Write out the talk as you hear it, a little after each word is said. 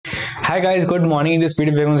Hi guys, good morning. In this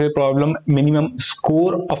video, we're going to say problem minimum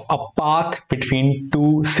score of a path between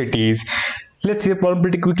two cities. Let's see the problem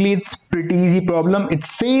pretty quickly. It's pretty easy problem. It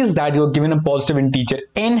says that you're given a positive integer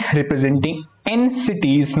n representing n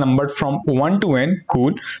cities numbered from 1 to n.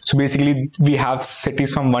 Cool. So basically we have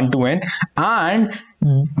cities from 1 to n, and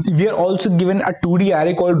we are also given a 2D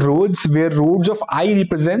array called roads, where roads of I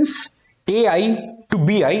represents ai to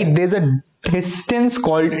bi. There's a distance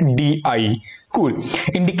called di. Cool.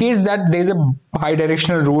 Indicates that there's a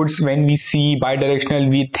bidirectional roads. When we see bidirectional,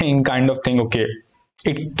 we think kind of thing, okay,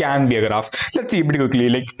 it can be a graph. Let's see pretty quickly.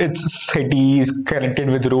 Like, it's cities connected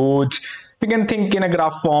with roads. We can think in a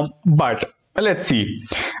graph form, but let's see.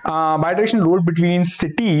 Bidirectional road between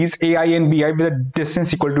cities ai and bi with a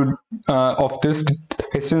distance equal to of this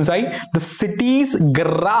distance I. The cities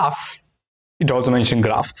graph, it also mentioned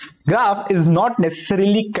graph is not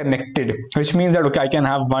necessarily connected, which means that, okay, I can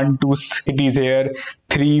have 1 2 cities here,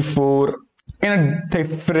 3 4 in a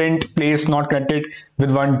different place, not connected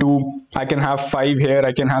with 1 2. I can have 5 here,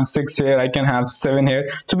 I can have 6 here, I can have 7 here.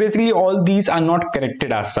 So basically all these are not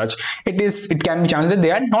connected as such. It can be chanced that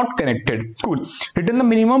they are not connected. Cool. Return the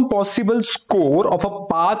minimum possible score of a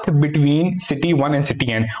path between city 1 and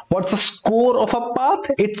city n. What's the score of a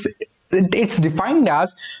path? It's defined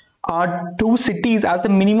as two cities as the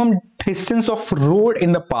minimum distance of road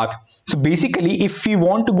in the path. So basically, if we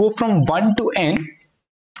want to go from 1 to n,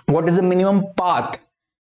 what is the minimum path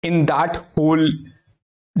in that whole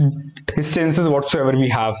distances whatsoever we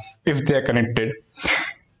have, if they are connected?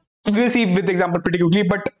 We'll see with the example pretty quickly,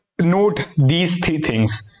 but note these three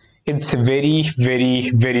things. It's very,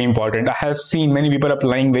 very, very important. I have seen many people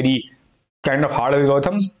applying very kind of hard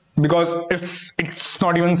algorithms, because it's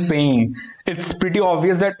not even saying. It's pretty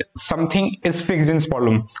obvious that something is fixed in this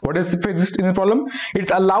problem. What is fixed in the problem?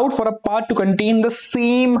 It's allowed for a path to contain the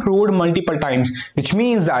same road multiple times, which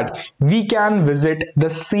means that we can visit the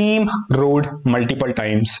same road multiple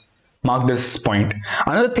times. Mark this point.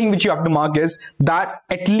 Another thing which you have to mark is that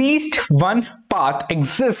at least one path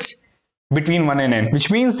exists between 1 and n,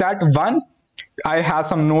 which means that one, I have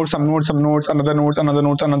some nodes, another nodes,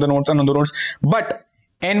 but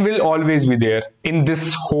n will always be there in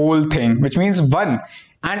this whole thing, which means 1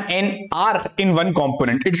 and n are in one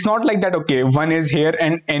component. It's not like that, okay, 1 is here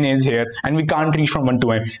and n is here and we can't reach from 1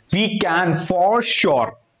 to n. We can for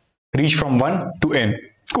sure reach from 1 to n.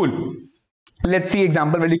 Cool. Let's see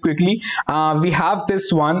example very quickly. We have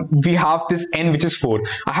this one, we have this n which is 4.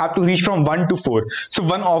 I have to reach from 1 to 4. So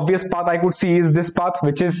one obvious path I could see is this path,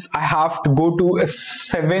 which is I have to go to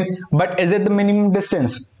 7, but is it the minimum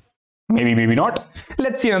distance? Maybe, maybe not.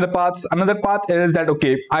 Let's see another path. Another path is that,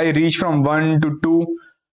 okay, I reach from 1 to 2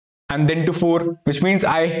 and then to 4, which means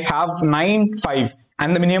I have 9 5,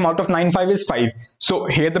 and the minimum out of 9 5 is 5. So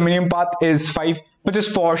here the minimum path is 5, which is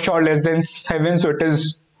for sure less than 7, so it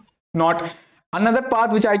is not. Another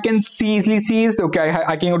path which I can easily see is, okay,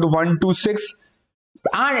 I can go to 1 2 6,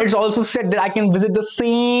 and it's also said that I can visit the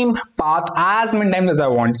same path as many times as I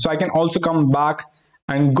want. So I can also come back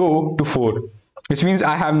and go to 4, which means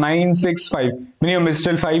I have 9 6 5. Minimum is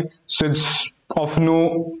still 5, so it's of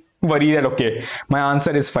no worry that, okay, my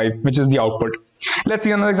answer is 5, which is the output. Let's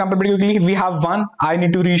see another example pretty quickly. We have 1, I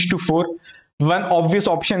need to reach to 4. One obvious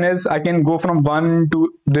option is I can go from 1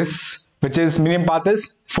 to this, which is minimum path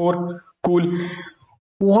is 4. Cool.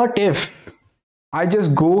 What if I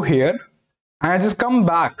just go here and I just come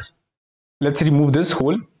back? Let's remove this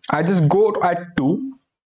hole. I just go at 2,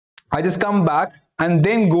 I just come back and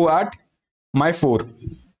then go at my 4.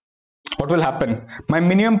 What will happen? My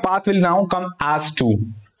minimum path will now come as 2.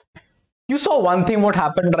 You saw one thing what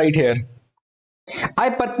happened right here. I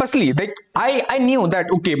purposely, like, I knew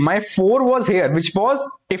that, okay, my 4 was here, which was,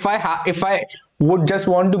 if I would just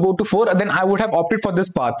want to go to 4, then I would have opted for this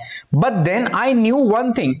path. But then I knew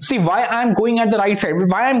one thing. See why I'm going at the right side,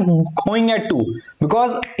 why I'm going at 2,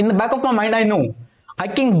 because in the back of my mind I know I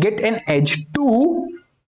can get an edge 2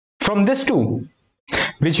 from this 2,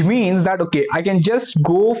 which means that, okay, I can just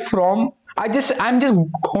go from, I'm just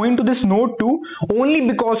going to this node 2 only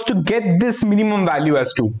because to get this minimum value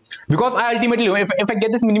as 2, because I ultimately know if I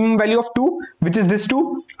get this minimum value of 2, which is this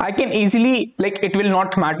 2, I can easily, like, it will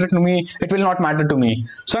not matter to me,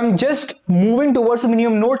 so I'm just moving towards the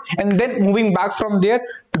minimum node and then moving back from there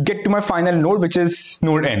to get to my final node, which is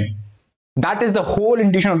node n. That is the whole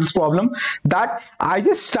intention of this problem, that I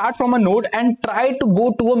just start from a node and try to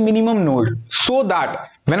go to a minimum node, so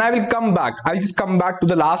that when I will come back, I'll just come back to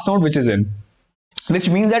the last node, which is n. Which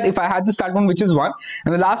means that if I had the start one which is 1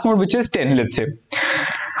 and the last node which is 10, let's say,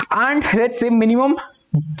 and let's say minimum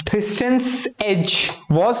distance edge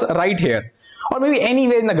was right here, or maybe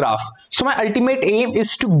anywhere in the graph. So my ultimate aim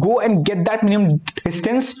is to go and get that minimum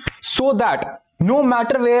distance, so that no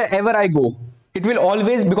matter wherever I go, it will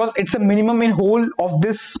always, because it's a minimum in whole of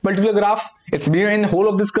this particular graph, it's minimum in whole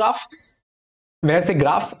of this graph. When I say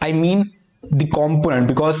graph, I mean the component,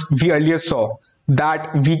 because we earlier saw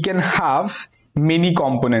that we can have many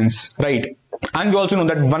components, right? And we also know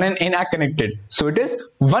that 1 and n are connected, so it is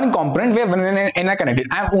one component where 1 and n are connected.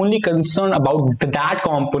 I'm only concerned about that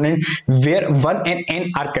component where 1 and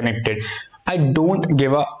n are connected. I don't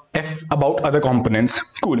give a f about other components.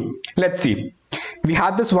 Cool, let's see. We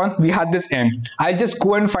had this one, we had this n. I'll just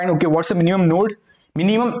go and find, okay, what's the minimum node,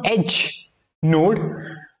 minimum edge node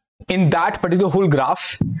in that particular whole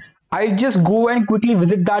graph. I'll just go and quickly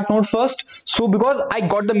visit that node first. So because I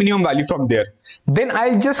got the minimum value from there, then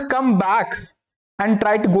I'll just come back and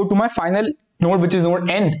try to go to my final node, which is node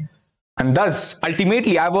n. And thus,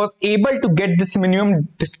 ultimately, I was able to get this minimum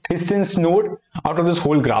distance node out of this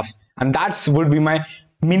whole graph. And that would be my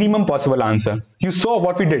minimum possible answer. You saw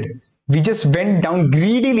what we did. We just went down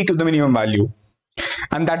greedily to the minimum value.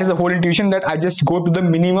 And that is the whole intuition, that I just go to the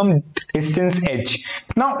minimum distance edge.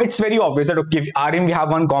 Now it's very obvious that, okay, Aryan, we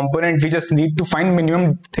have one component, we just need to find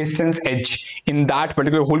minimum distance edge in that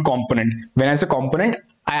particular whole component. When I say component,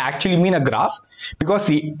 I actually mean a graph, because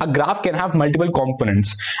see, a graph can have multiple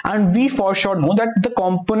components, and we for sure know that the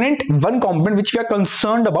component, one component which we are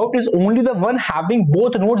concerned about, is only the one having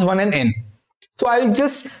both nodes 1 and n. So I'll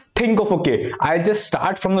just think of, okay, I'll just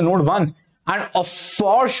start from the node 1, and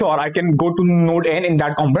for sure I can go to node n in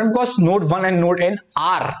that component, because node 1 and node n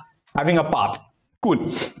are having a path.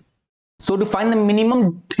 Cool. So to find the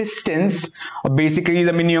minimum distance, or basically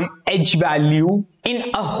the minimum edge value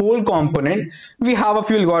in a whole component, we have a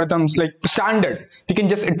few algorithms like standard. You can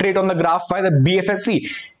just iterate on the graph by the BFS.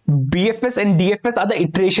 BFS and DFS are the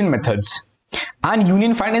iteration methods, and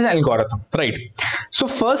union find is an algorithm, right? So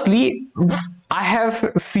firstly, I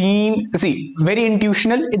have seen, see, very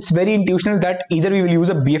intuitional. It's very intuitional that either we will use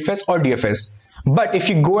a BFS or DFS. But if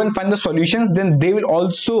you go and find the solutions, then they will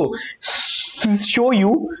also show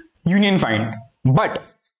you union find. But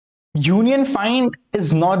union find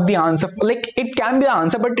is not the answer. Like, it can be the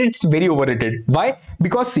answer, but it's very overrated. Why?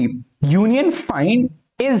 Because see, union find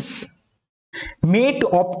is made to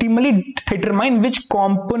optimally determine which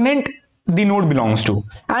component the node belongs to.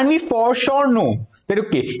 And we for sure know that,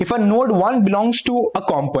 okay, if a node 1 belongs to a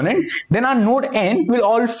component, then our node n will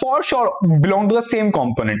all for sure belong to the same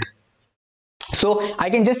component. So I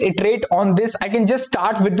can just iterate on this. I can just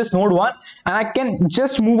start with this node 1, and I can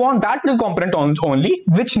just move on that component only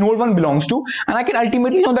which node 1 belongs to, and I can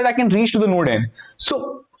ultimately know that I can reach to the node n.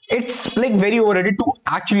 So it's like very overrated to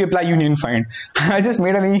actually apply union find. I just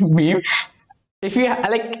made a meme. If you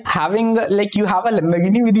like having, like, you have a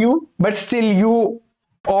Lamborghini with you, but still you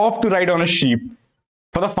opt to ride on a sheep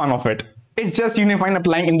for the fun of it. It's just union find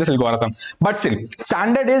applying in this algorithm. But still,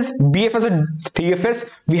 standard is BFS or DFS.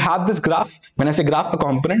 We have this graph. When I say graph, a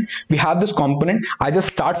component, we have this component. I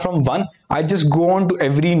just start from 1. I just go on to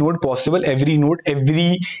every node possible, every node,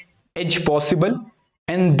 every edge possible,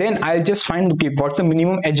 and then I'll just find, okay, what's the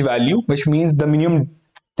minimum edge value, which means the minimum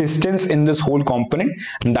distance in this whole component,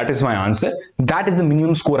 and that is my answer. That is the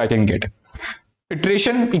minimum score I can get.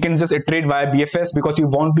 Iteration, you can just iterate via BFS because you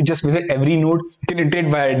want to just visit every node. You can iterate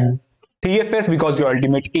via DFS because your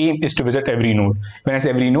ultimate aim is to visit every node. When I say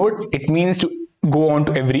every node, it means to go on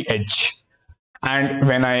to every edge. And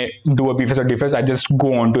when I do a BFS or DFS, I just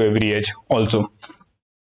go on to every edge also.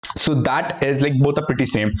 So that is like, both are pretty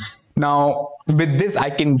same. Now with this, I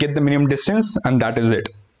can get the minimum distance, and that is it.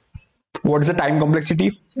 What is the time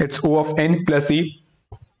complexity? It's O of n plus e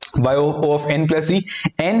by O of n plus e.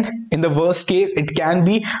 And in the worst case, it can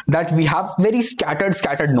be that we have very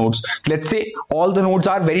scattered nodes. Let's say all the nodes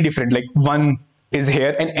are very different, like 1 is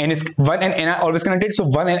here and n is 1 and n are always connected. So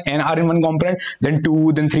 1 and n are in one component, then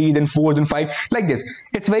 2, then 3, then 4, then 5, like this.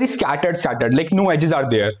 It's very scattered, like no edges are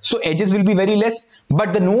there. So edges will be very less,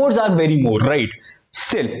 but the nodes are very more, right?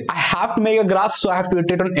 Still, I have to make a graph, so I have to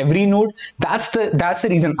iterate on every node. That's the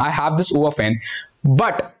reason I have this O of n.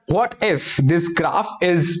 But what if this graph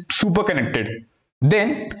is super connected?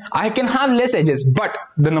 Then I can have less edges, but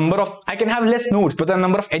I can have less nodes, but the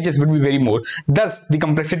number of edges would be very more. Thus, the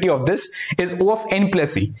complexity of this is O of n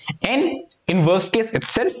plus e. N in worst case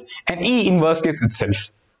itself, and e in worst case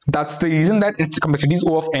itself. That's the reason that its complexity is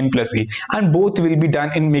O of n plus e, and both will be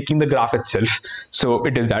done in making the graph itself. So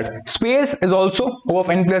it is that. Space is also O of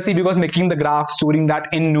n plus e because making the graph, storing that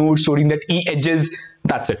n nodes, storing that e edges,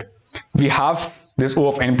 that's it. We have this O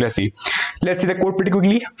of n plus e. Let's see the code pretty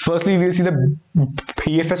quickly. Firstly, we'll see the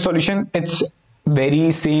BFS solution. It's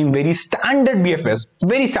very standard BFS,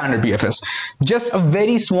 very standard BFS. Just a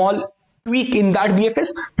very small tweak in that BFS.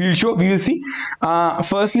 We will see.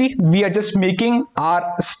 Firstly, we are just making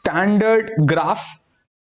our standard graph,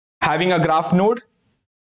 having a graph node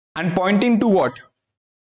and pointing to what?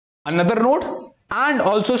 Another node, and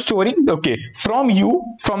also storing, okay,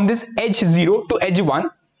 from this edge 0 to edge 1,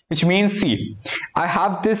 which means, see, I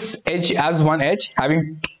have this edge as one edge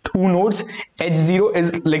having two nodes. Edge 0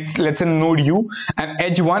 is like, let's say, node U, and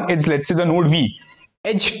edge 1 is, let's say, the node V.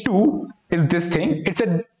 Edge 2 is this thing. It's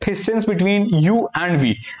a distance between U and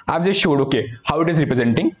V. I've just showed, okay, how it is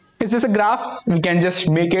representing. It's just a graph. We can just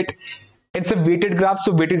make it, it's a weighted graph,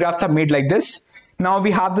 so weighted graphs are made like this. Now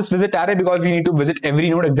we have this visit array because we need to visit every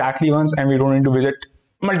node exactly once, and we don't need to visit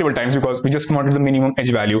multiple times because we just wanted the minimum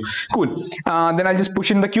edge value. Cool. Then I'll just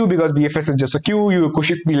push in the queue because BFS is just a queue. You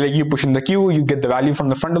push it, like you push in the queue, you get the value from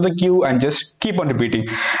the front of the queue and just keep on repeating.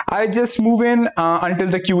 I just move in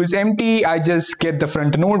until the queue is empty. I just get the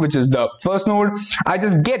front node, which is the first node. I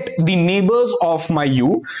just get the neighbors of my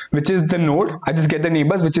U, which is the node. I just get the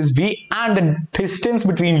neighbors, which is V, and the distance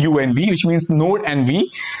between U and V, which means node and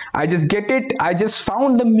V. I just get it. I just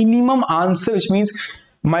found the minimum answer, which means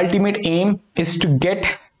my ultimate aim is to get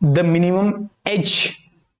the minimum edge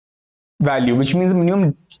value, which means the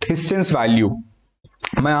minimum distance value.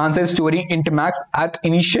 My answer is storing int max at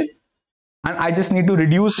initial, and I just need to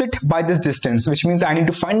reduce it by this distance, which means I need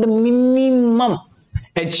to find the minimum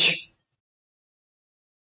edge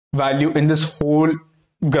value in this whole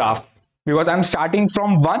graph, because I'm starting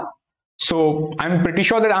from 1. So I'm pretty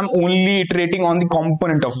sure that I'm only iterating on the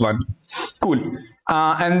component of 1. Cool.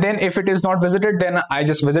 And then if it is not visited, then I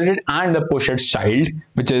just visit it and the push its child,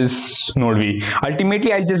 which is node V.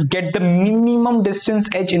 Ultimately, I just get the minimum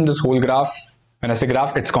distance edge in this whole graph. When I say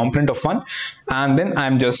graph, it's component of 1, and then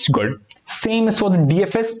I'm just good. Same is for the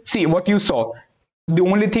DFS. See what you saw. The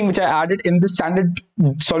only thing which I added in the standard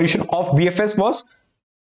solution of BFS was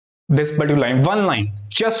this particular line, one line,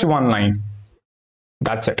 just one line.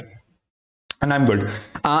 That's it. And I'm good.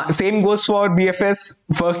 Same goes for BFS.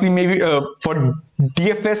 Firstly, maybe for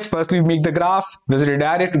DFS, firstly we make the graph, visited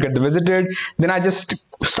array to get the visited. Then I just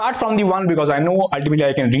start from the 1 because I know ultimately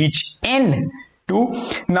I can reach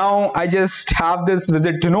N2. Now I just have this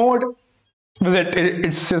visit to node.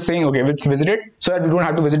 It's just saying, okay, it's visited, so that we don't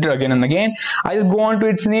have to visit it again and again. I just go on to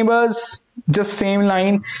its neighbors, just same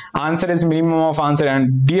line. Answer is minimum of answer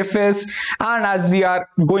and DFS, and as we are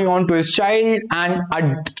going on to its child, and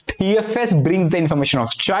a DFS brings the information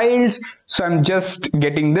of childs, so I'm just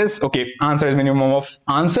getting this, okay, answer is minimum of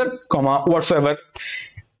answer, comma, whatsoever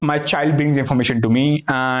my child brings information to me,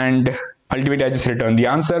 and ultimately I just return the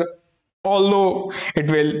answer. Although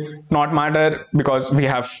it will not matter because we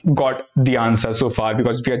have got the answer so far,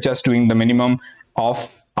 because we are just doing the minimum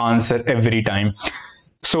of answer every time.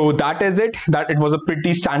 So that is it. That it was a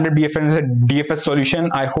pretty standard DFS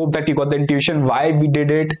solution. I hope that you got the intuition why we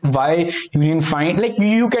did it, why union find. Like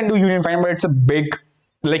you can do union find, but it's a big,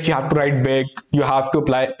 like you have to write big, you have to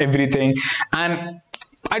apply everything, and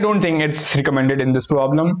I don't think it's recommended in this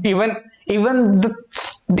problem. Even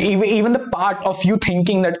the part of you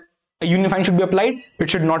thinking that a union find should be applied, it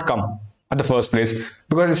should not come at the first place,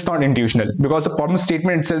 because it's not intuitional, because the problem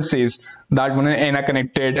statement itself says that when an n are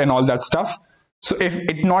connected and all that stuff. So if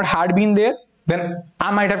it not had been there, then I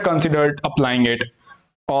might have considered applying it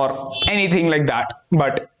or anything like that,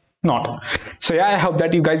 but not. So yeah, I hope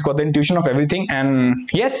that you guys got the intuition of everything, and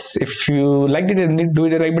yes, if you liked it, do it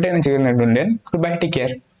the right button, and see you in the next one. Then goodbye, take care.